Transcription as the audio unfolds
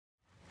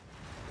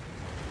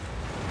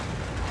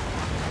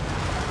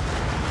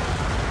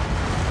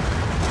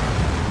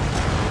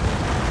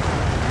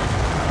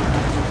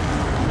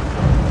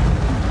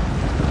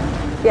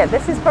Yeah,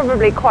 this is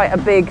probably quite a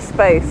big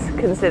space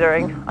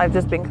considering I've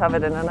just been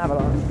covered in an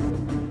avalanche.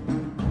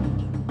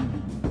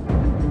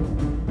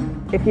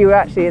 If you were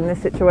actually in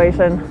this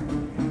situation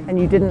and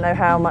you didn't know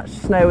how much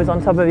snow was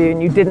on top of you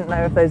and you didn't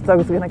know if those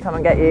dogs were going to come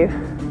and get you,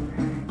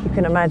 you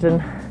can imagine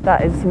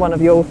that is one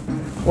of your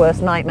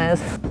worst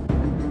nightmares.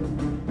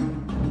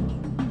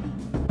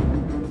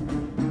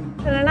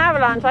 In an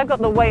avalanche, I've got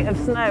the weight of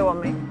snow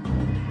on me.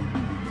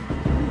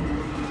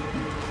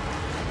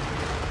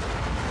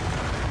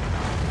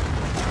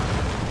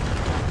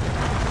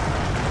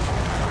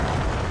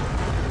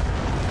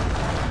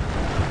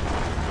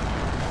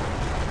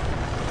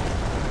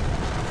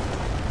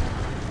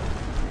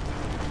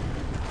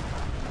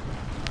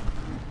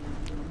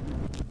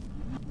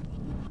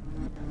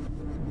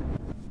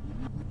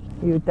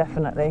 You would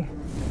definitely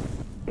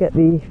get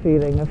the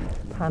feeling of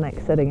panic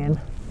setting in.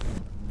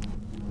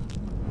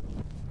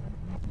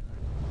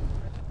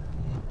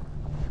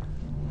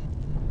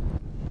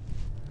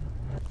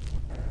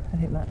 I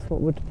think that's what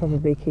would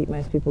probably keep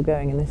most people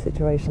going in this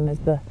situation, is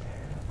the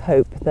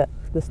hope that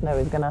the snow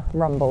is going to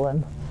rumble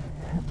and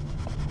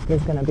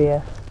there's going to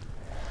be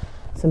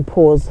some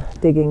paws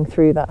digging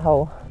through that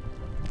hole.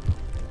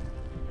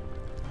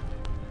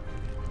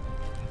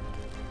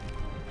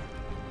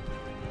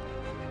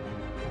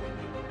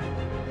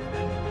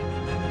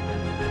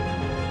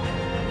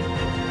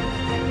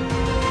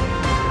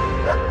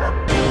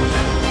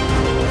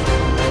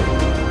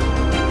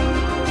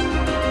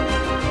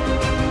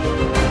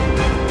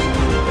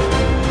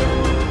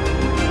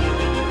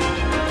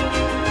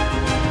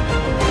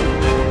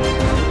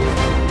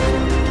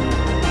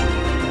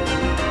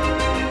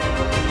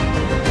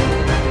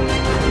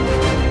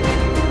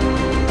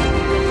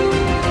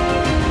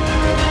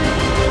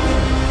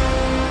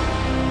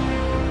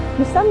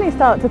 You suddenly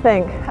start to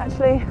think,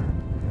 actually,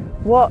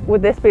 what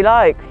would this be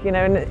like? You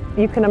know, and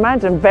you can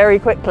imagine very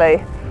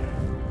quickly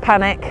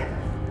panic,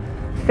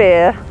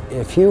 fear.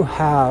 If you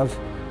have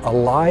a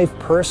live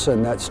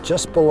person that's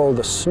just below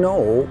the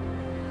snow,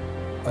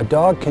 a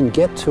dog can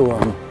get to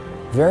them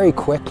very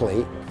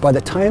quickly. By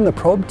the time the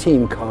probe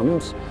team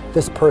comes,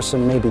 this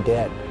person may be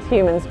dead.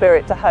 Human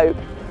spirit to hope.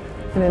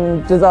 And in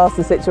a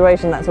disaster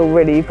situation, that's all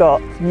really you've got.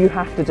 You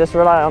have to just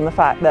rely on the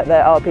fact that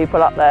there are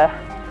people up there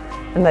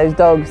and those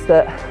dogs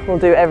that will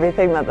do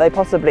everything that they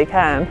possibly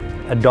can.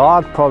 A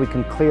dog probably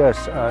can clear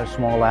a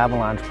small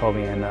avalanche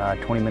probably in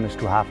 20 minutes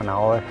to half an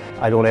hour.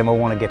 I don't ever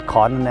want to get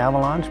caught in an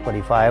avalanche, but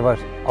if I ever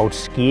out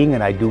skiing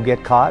and I do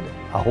get caught,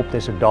 I hope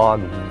there's a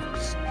dog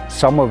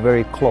somewhere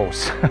very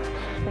close.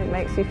 It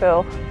makes you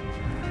feel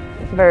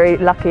very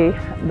lucky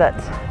that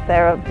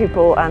there are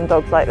people and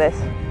dogs like this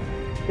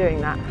doing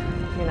that,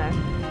 you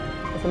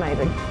know. It's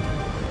amazing.